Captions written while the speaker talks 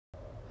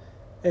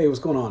Hey, what's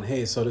going on?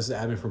 Hey, so this is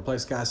Admin from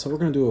PlexGuide. So we're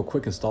going to do a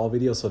quick install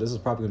video. So this is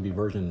probably going to be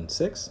version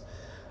 6.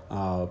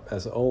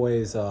 As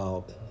always,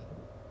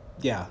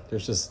 yeah,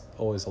 there's just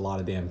always a lot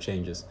of damn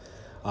changes.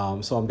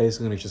 So I'm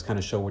basically going to just kind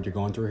of show what you're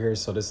going through here.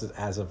 So this is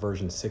as of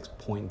version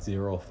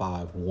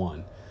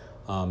 6.051.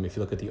 If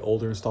you look at the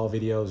older install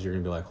videos, you're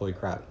going to be like, holy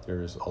crap,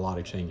 there's a lot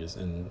of changes.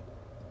 And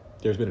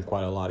there's been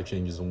quite a lot of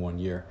changes in 1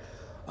 year.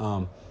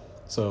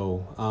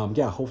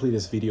 Yeah, hopefully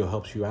this video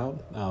helps you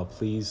out.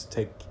 Please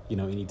take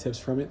any tips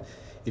from it.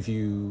 If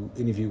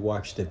any of you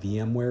watched the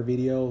VMware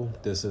video,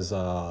 this is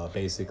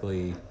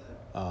basically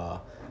a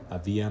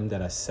VM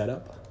that I set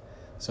up.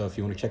 So if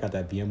you want to check out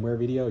that VMware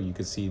video, you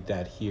can see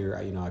that here.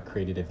 I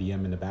created a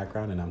VM in the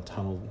background, and I'm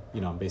tunneled.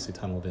 I'm basically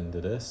tunneled into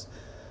this.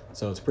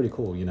 So it's pretty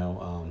cool. You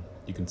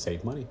can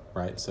save money,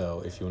 right?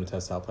 So if you want to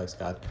test out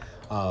PlexGuide.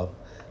 I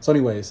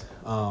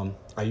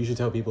usually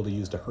tell people to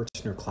use the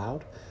Hertzner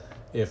Cloud.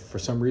 If for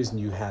some reason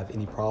you have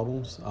any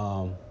problems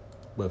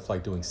with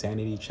like doing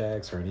sanity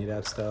checks or any of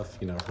that stuff,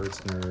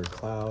 Hertzner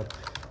Cloud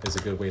is a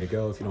good way to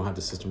go. If you don't have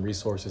the system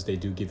resources, they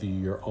do give you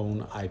your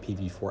own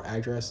IPv4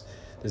 address.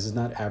 This is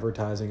not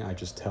advertising. I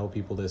just tell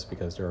people this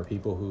because there are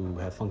people who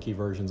have funky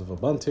versions of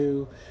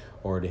Ubuntu,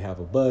 or they have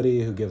a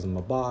buddy who gives them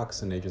a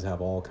box, and they just have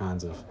all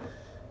kinds of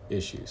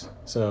issues.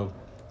 So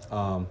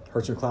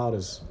Hertzner Cloud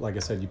is, like I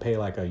said, you pay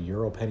like a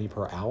euro penny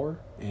per hour,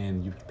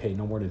 and you pay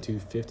no more than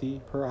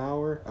 $2.50 per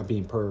hour,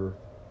 per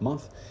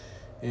month.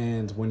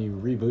 And when you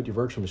reboot your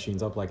virtual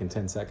machines up like in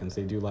 10 seconds,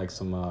 they do like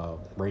some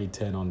RAID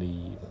 10 on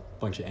the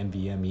bunch of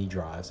NVMe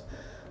drives.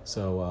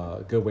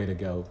 So good way to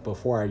go.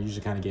 Before, I usually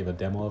kind of gave a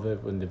demo of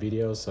it in the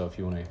videos. So if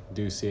you want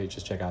to see it,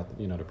 just check out,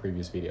 the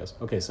previous videos.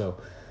 Okay, so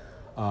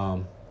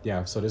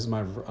yeah, so this is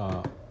my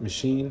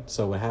machine.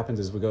 So what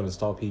happens is we go to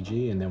install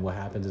PG, and then what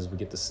happens is we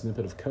get the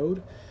snippet of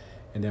code,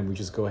 and then we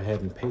just go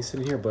ahead and paste it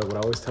in here. But what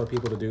I always tell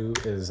people to do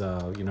is,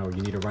 you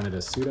need to run it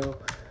as sudo.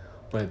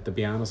 But to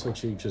be honest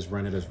with you, just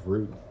run it as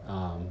root,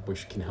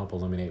 which can help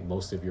eliminate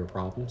most of your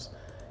problems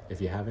if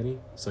you have any.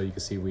 So you can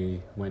see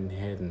we went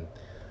ahead and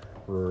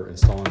we're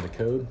installing the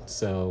code.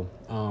 So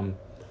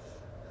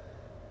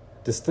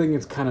this thing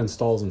is kind of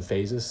installs in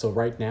phases. So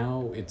right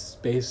now it's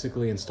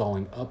basically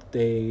installing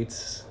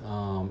updates.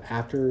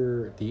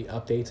 After the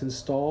updates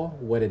install,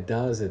 what it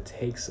does, it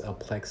takes a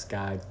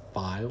PlexGuide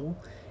file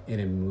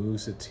and it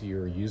moves it to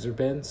your user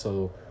bin.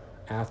 So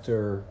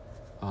after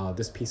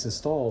this piece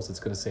installs, it's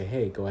going to say,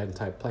 hey, go ahead and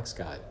type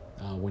PlexGuide.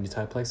 When you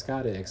type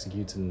PlexGuide, it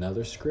executes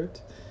another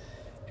script,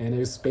 and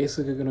it's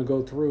basically going to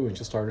go through and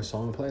just start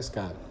installing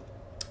PlexGuide.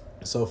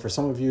 So for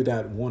some of you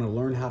that want to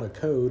learn how to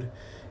code,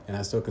 and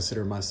I still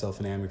consider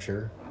myself an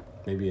amateur,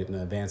 maybe an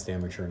advanced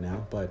amateur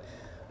now, but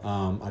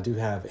I do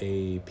have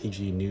a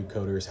PG New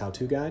Coders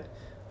how-to guide.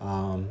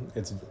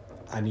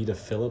 I need to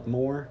fill it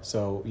more.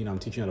 So, I'm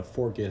teaching how to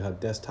fork GitHub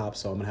desktop,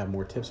 so I'm going to have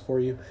more tips for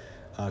you.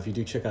 If you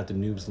do check out the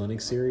Noobs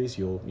Linux series,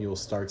 you'll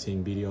start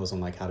seeing videos on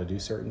like how to do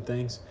certain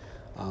things.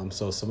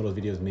 So some of those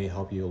videos may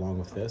help you along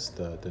with this,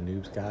 the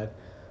Noobs guide.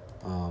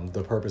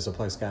 The purpose of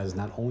PlexGuide is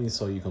not only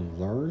so you can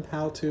learn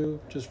how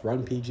to just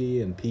run PG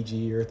and PG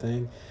your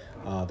thing.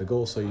 The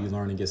goal is so you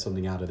learn and get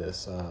something out of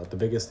this. The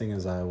biggest thing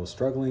is I was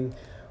struggling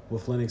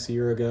with Linux a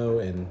year ago,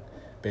 and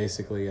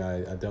basically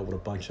I dealt with a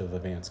bunch of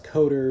advanced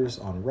coders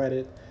on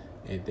Reddit,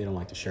 and they don't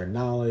like to share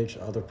knowledge.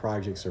 Other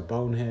projects are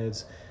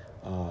boneheads.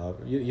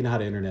 You know how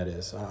the internet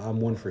is.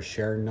 I'm one for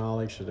sharing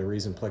knowledge. So the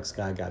reason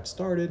PlexGuide got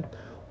started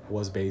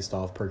was based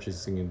off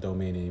purchasing a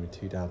domain name in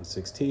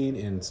 2016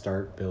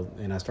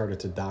 and I started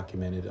to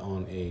document it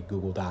on a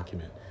Google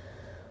document.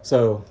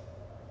 So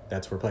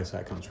that's where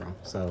PlexGuide comes from.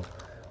 So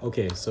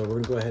okay, so we're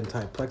gonna go ahead and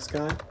type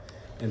PlexGuide.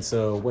 And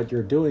so what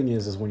you're doing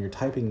is when you're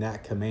typing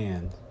that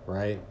command,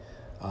 right?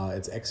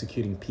 It's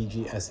executing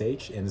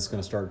pgsh, and it's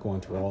going to start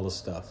going through all the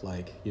stuff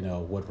like,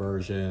 what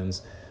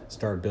versions,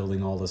 start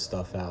building all this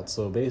stuff out.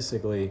 So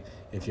basically,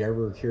 if you're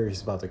ever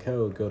curious about the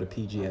code, go to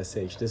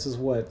pgsh. This is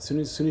what, as soon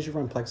as you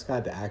run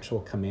PlexGuide, the actual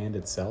command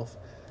itself,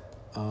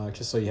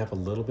 just so you have a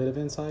little bit of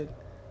insight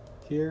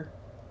here.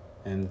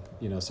 And,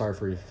 sorry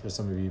for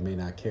some of you may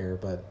not care,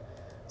 but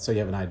so you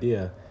have an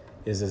idea,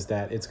 is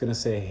that it's going to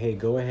say, hey,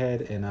 go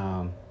ahead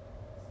and,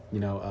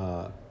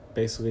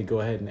 basically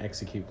go ahead and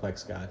execute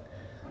PlexGuide.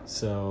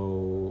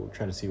 So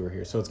trying to see where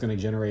here. So it's going to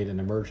generate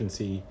an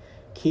emergency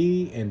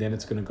key, and then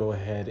it's going to go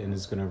ahead and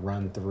it's going to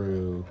run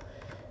through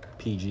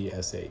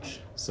pgsh.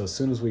 So as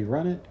soon as we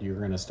run it, you're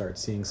going to start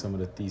seeing some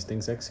of these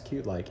things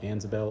execute, like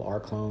Ansible,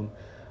 rclone.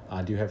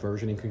 I do have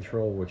versioning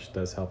control, which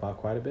does help out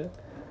quite a bit.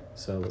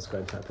 So let's go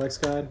ahead and type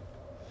PlexGuide.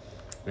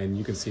 And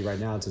you can see right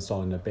now it's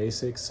installing the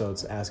basics. So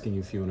it's asking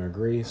you if you want to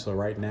agree. So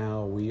right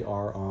now we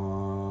are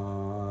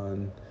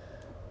on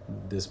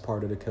this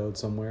part of the code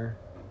somewhere.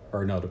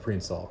 Or no, the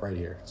pre-install right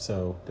here.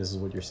 So this is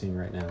what you're seeing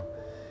right now.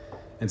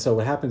 And so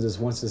what happens is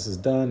once this is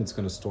done, it's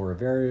going to store a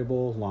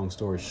variable. Long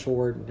story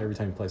short, every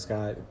time you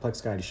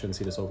PlexGuide, you shouldn't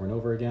see this over and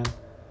over again.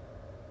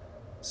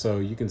 So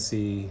you can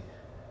see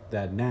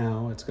that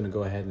now it's going to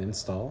go ahead and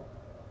install.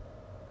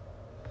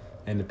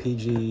 And the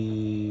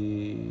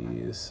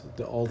PGs,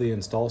 all the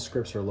install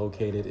scripts are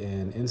located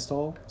in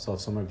install. So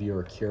if some of you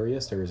are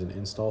curious, there is an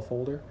install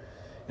folder.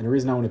 And the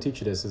reason I want to teach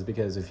you this is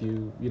because if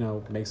you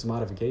make some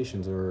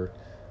modifications or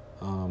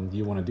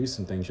you want to do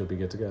some things, you'll be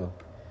good to go.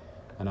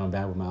 I know I'm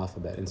bad with my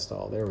alphabet.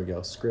 Install. There we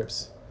go.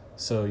 Scripts.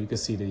 So you can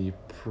see the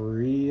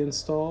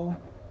pre-install.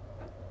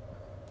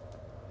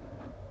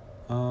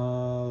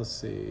 Let's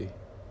see.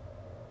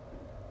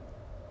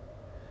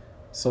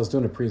 So I was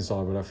doing a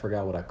pre-install, but I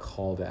forgot what I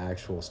called the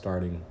actual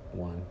starting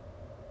one.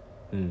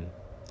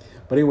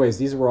 But anyways,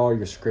 these are where all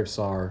your scripts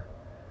are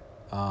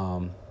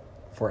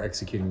for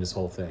executing this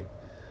whole thing.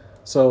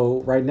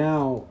 So right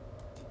now,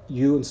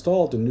 you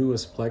installed the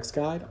newest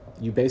PlexGuide.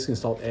 You basically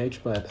installed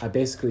Edge, but I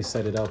basically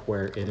set it up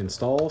where it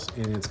installs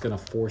and it's going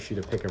to force you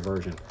to pick a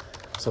version.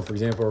 So for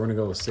example, we're going to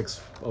go with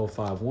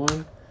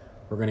 6051.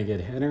 We're going to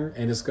get enter,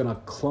 and it's going to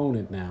clone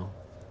it now,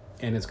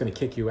 and it's going to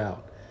kick you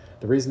out.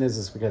 The reason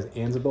is because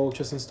Ansible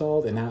just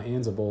installed, and now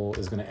Ansible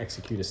is going to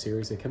execute a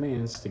series of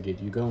commands to get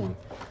you going.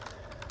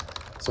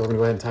 So we're going to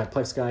go ahead and type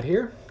PlexGuide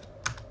here,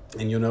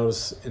 and you'll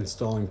notice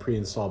installing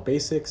pre-install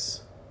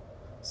basics.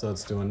 So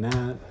it's doing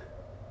that.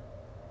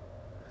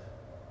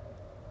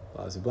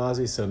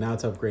 Blasey. So now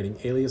it's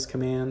upgrading alias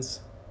commands.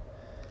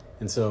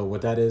 And so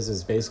what that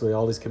is basically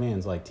all these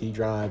commands like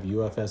T-Drive,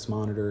 UFS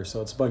monitor.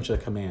 So it's a bunch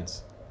of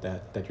commands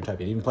that you're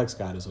typing. Even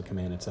PlexGuide is a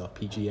command itself,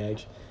 PG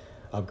Edge.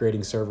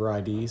 Upgrading server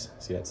IDs.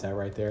 See that's that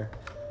right there.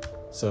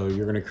 So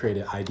you're going to create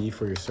an ID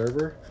for your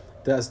server.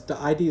 The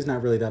ID is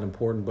not really that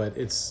important, but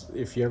it's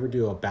if you ever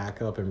do a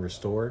backup and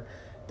restore,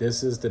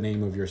 this is the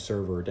name of your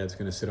server that's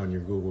going to sit on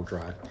your Google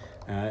Drive.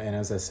 And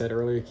as I said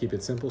earlier, keep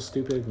it simple,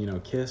 stupid,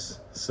 KISS.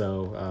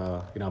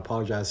 So, I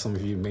apologize. Some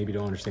of you maybe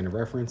don't understand the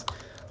reference.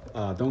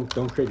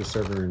 Don't create a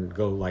server and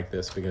go like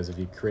this, because if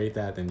you create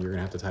that, then you're going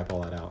to have to type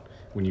all that out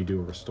when you do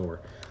a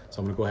restore. So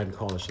I'm going to go ahead and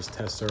call this just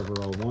test server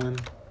 01,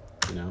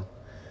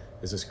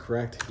 Is this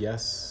correct?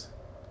 Yes.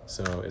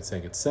 So it's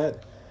saying it's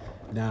set.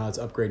 Now it's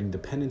upgrading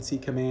dependency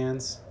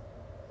commands.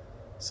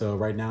 So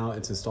right now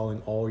it's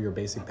installing all your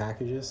basic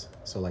packages.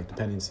 So like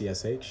dependency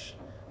sh.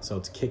 So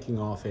it's kicking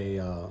off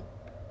a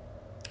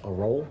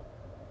role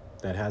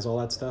that has all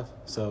that stuff.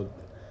 So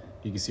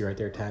you can see right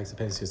there tags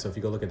dependency. So if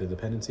you go look at the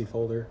dependency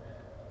folder,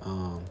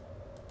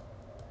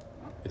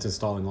 it's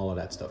installing all of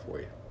that stuff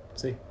for you.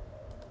 See?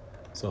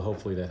 So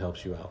hopefully that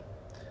helps you out.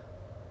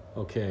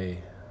 Okay.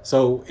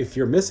 So if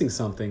you're missing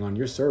something on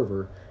your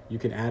server, you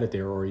can add it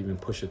there or even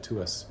push it to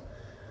us.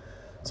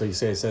 So you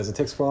say it says a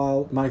text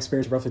file. My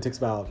experience roughly takes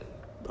about,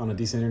 on a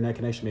decent internet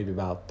connection, maybe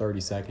about 30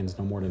 seconds,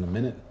 no more than a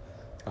minute.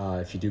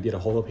 If you do get a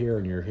hold up here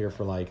and you're here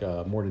for like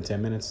more than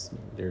 10 minutes,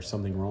 there's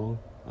something wrong.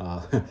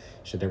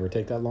 Should never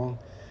take that long.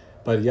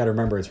 But you got to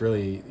remember, it's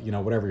really,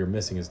 whatever you're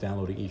missing is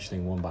downloading each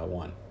thing one by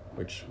one,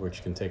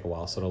 which can take a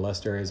while. So the less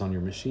there is on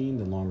your machine,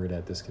 the longer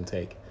that this can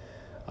take.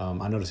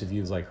 I notice if you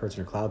use like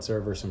Hertzner Cloud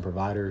Server, some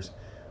providers,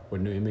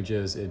 with new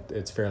images,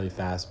 it's fairly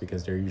fast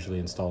because they're usually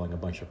installing a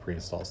bunch of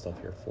pre-installed stuff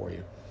here for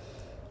you.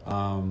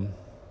 Trying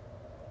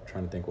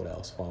to think what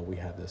else while we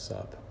have this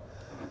up.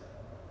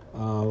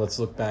 Let's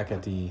look back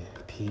at the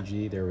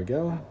PG. There we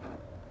go.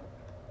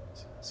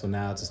 So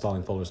now it's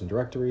installing folders and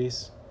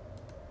directories.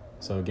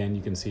 So again,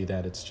 you can see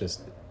that it's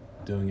just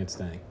doing its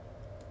thing.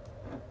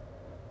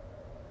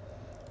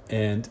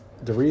 And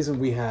the reason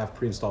we have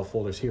pre-installed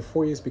folders here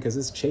for you is because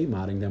it's chain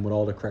modding them with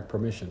all the correct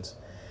permissions.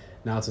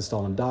 Now it's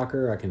installing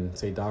Docker. I can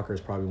say Docker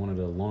is probably one of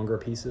the longer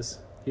pieces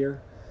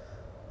here.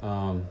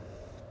 It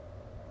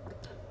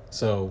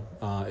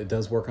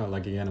does work on,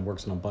 like, again, it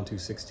works on Ubuntu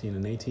 16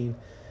 and 18.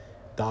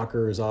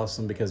 Docker is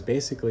awesome because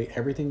basically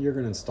everything you're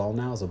going to install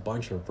now is a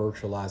bunch of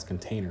virtualized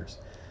containers.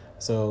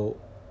 So,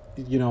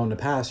 in the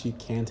past, you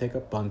can take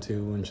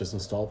Ubuntu and just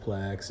install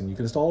Plex, and you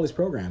can install all these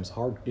programs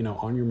on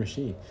your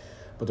machine.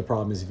 But the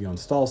problem is if you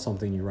install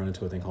something, you run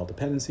into a thing called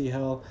dependency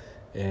hell,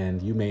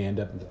 and you may end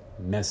up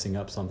messing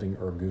up something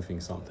or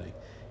goofing something.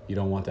 You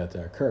don't want that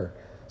to occur.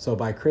 So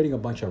by creating a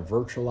bunch of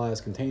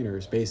virtualized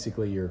containers,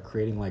 basically you're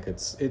creating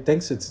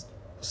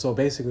so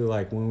basically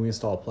like when we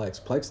install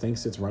Plex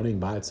thinks it's running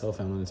by itself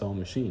on its own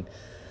machine.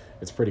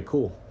 It's pretty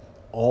cool.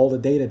 All the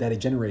data that it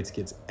generates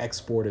gets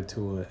exported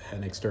to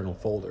an external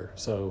folder.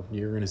 So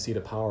you're going to see the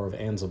power of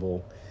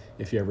Ansible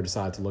if you ever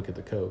decide to look at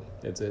the code.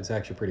 It's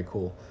actually pretty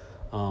cool.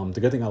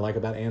 The good thing I like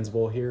about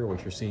Ansible here,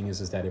 what you're seeing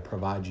is that it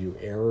provides you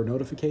error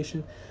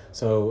notification.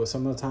 So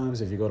some of the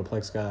times if you go to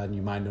PlexGuide,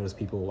 you might notice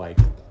people like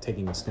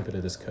taking a snippet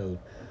of this code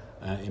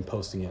and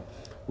posting it.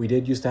 We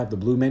did used to have the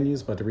blue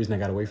menus, but the reason I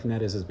got away from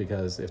that is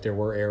because if there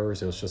were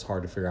errors, it was just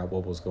hard to figure out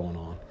what was going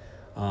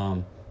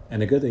on.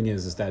 And the good thing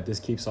is that this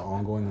keeps an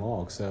ongoing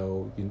log.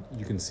 So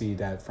you can see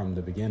that from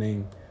the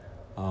beginning.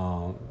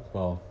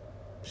 Well,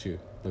 shoot,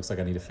 looks like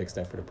I need to fix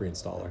that for the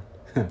pre-installer.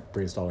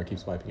 Pre-installer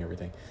keeps wiping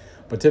everything.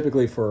 But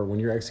typically for when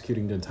you're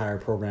executing the entire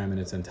program in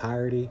its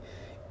entirety,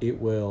 it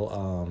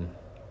will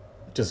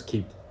just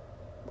keep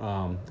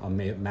a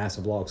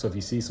massive log. So if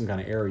you see some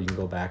kind of error, you can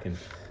go back and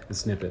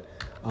snip it.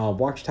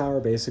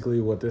 Watchtower,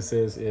 basically what this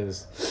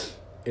is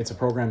it's a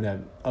program that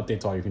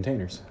updates all your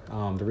containers.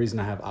 The reason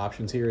I have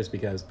options here is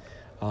because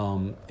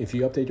If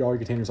you update all your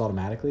containers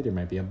automatically, there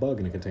might be a bug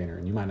in a container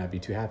and you might not be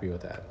too happy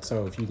with that.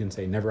 So if you can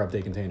say never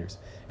update containers,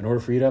 in order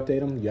for you to update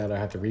them, you either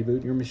have to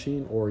reboot your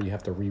machine or you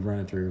have to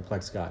rerun it through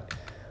PlexGuide.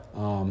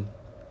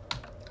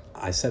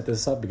 I set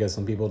this up because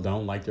some people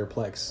don't like their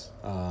Plex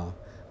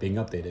being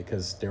updated,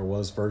 because there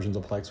was versions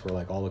of Plex where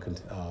like all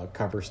the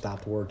covers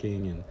stopped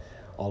working and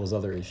all those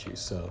other issues.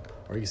 So,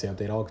 or you can say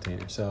update all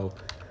containers. So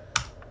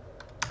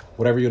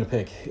whatever you want to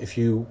pick. If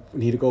you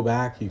need to go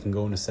back, you can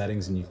go into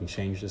settings and you can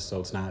change this so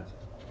it's not,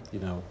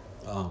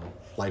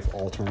 life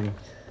altering.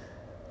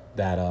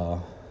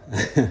 That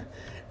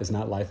it's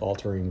not life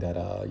altering that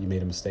you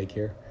made a mistake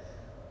here.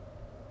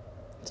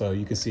 So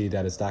you can see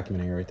that it's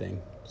documenting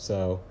everything.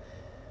 So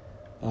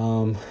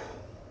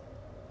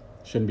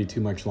shouldn't be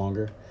too much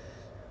longer.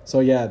 So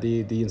yeah,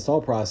 the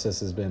install process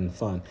has been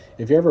fun.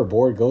 If you're ever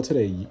bored, go to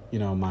the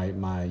my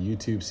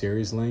YouTube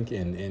series link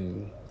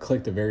and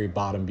click the very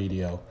bottom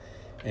video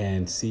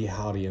and see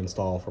how the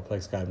install for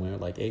PlexGuide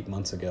went like 8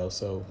 months ago.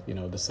 So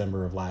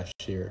December of last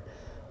year.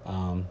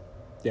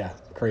 Yeah,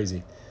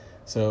 crazy.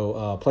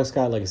 So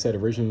PlexGuide, like I said,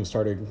 originally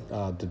started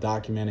the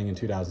documenting in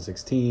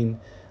 2016.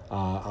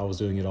 I was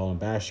doing it all in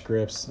bash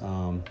scripts,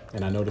 and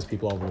I noticed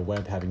people all over the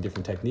web having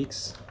different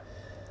techniques.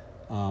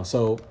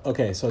 So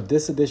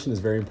this edition is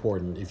very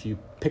important. If you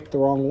pick the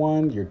wrong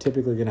one, you're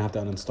typically going to have to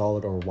uninstall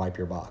it or wipe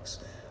your box.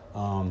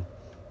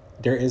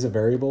 There is a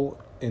variable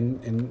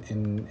in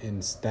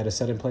that is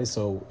set in place.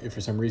 So if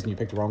for some reason you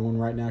picked the wrong one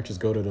right now,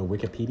 just go to the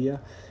Wikipedia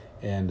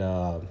and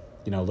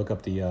look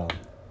up the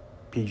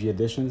PG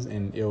editions,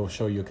 and it will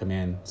show you a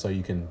command so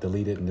you can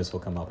delete it, and this will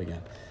come up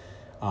again.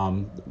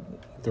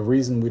 The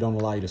reason we don't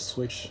allow you to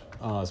switch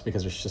is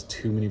because there's just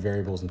too many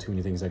variables and too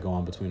many things that go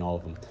on between all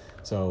of them.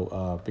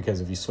 So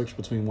because if you switch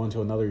between one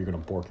to another, you're going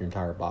to bork your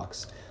entire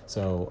box.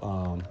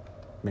 So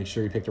make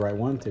sure you pick the right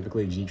one.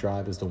 Typically G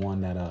drive is the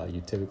one that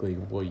you typically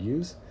will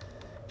use.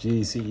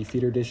 GCE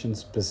Feeder Edition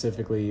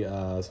specifically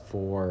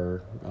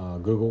for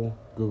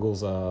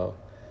Google's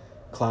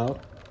cloud.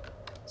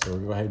 So we'll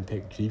go ahead and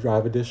pick G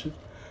drive edition.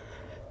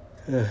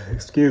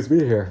 Excuse me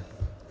here.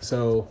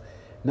 So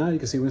now you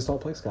can see we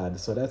installed PlexGuide.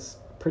 So that's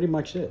pretty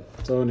much it.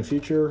 So in the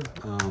future,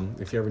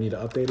 if you ever need to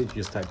update it,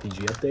 you just type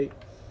PG update.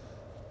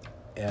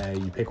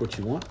 You pick what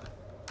you want.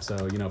 So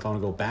if I want to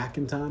go back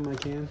in time, I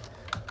can.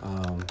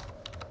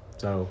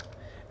 So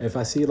if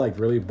I see like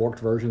really borked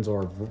versions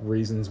or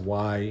reasons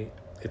why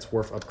it's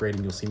worth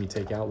upgrading, you'll see me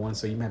take out one.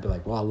 So you might be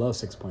like, well, I love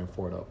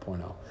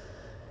 6.4.0.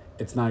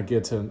 It's not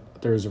good to,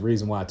 there's a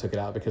reason why I took it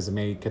out, because it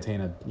may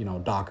contain a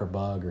Docker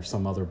bug or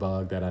some other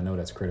bug that I know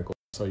that's critical.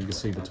 So you can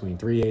see between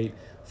 3.8,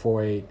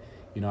 4.8,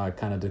 I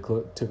kind of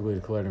typically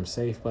declare them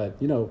safe, but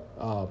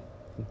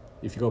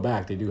if you go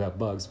back, they do have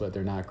bugs, but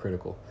they're not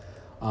critical.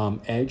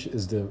 Edge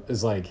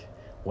is like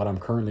what I'm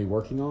currently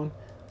working on.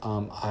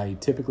 I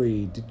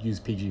typically use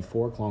PG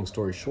Fork. Long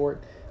story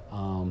short,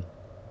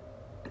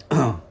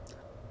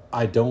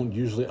 I don't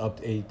usually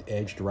update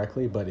Edge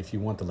directly, but if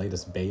you want the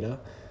latest beta,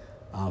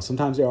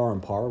 sometimes they are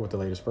on par with the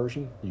latest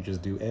version. You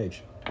just do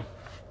Edge.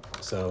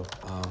 So,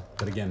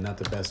 but again, not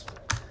the best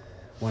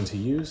one to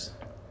use.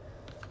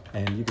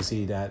 And you can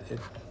see that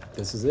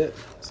this is it.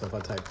 So if I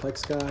type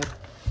PlexGuide,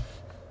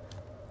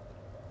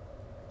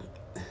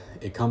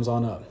 it comes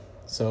on up.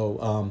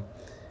 So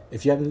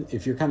if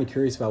you're kind of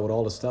curious about what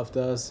all the stuff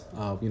does,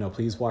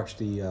 please watch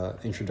the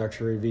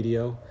introductory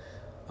video.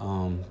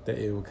 That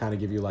it will kind of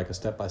give you like a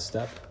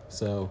step-by-step.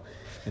 So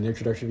in the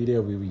introductory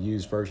video, we will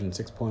use version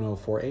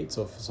 6.048.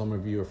 So if some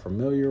of you are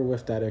familiar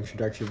with that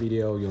introductory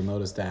video, you'll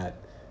notice that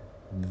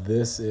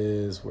this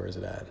is, where is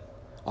it at?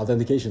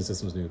 Authentication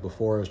system's new.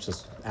 Before it was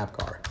just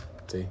AppGuard,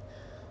 see?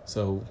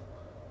 So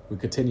we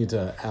continue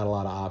to add a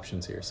lot of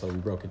options here. So we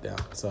broke it down.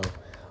 So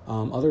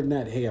other than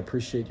that, hey, I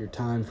appreciate your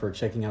time for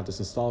checking out this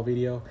install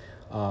video.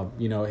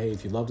 Hey,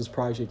 if you love this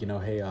project,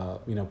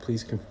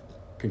 please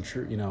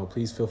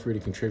please feel free to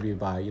contribute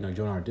by,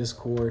 joining our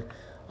Discord.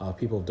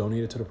 People have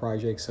donated to the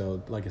project.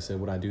 So like I said,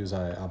 what I do is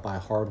I buy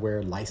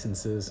hardware,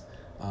 licenses,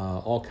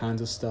 all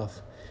kinds of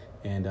stuff.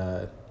 And,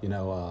 a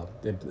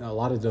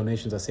lot of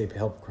donations I say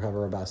help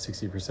cover about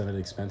 60% of the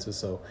expenses.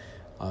 So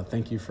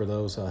thank you for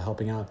those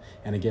helping out.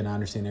 And again, I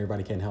understand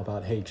everybody can't help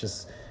out. Hey,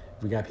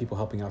 we got people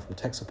helping out from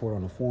tech support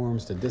on the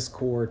forums to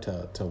Discord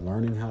to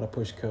learning how to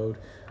push code.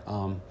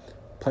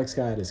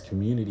 PlexGuide is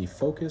community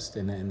focused,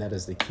 and that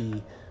is the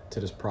key to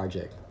this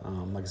project.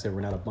 Like I said,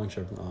 we're not a bunch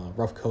of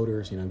rough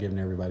coders, giving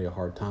everybody a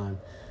hard time.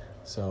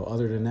 So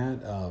other than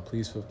that,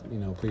 please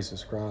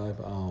subscribe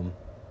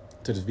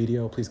to this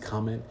video. Please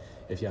comment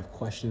if you have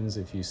questions.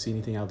 If you see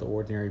anything out of the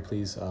ordinary,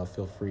 please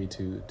feel free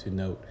to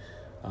note.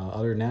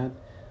 Other than that,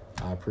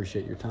 I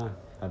appreciate your time.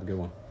 Have a good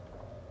one.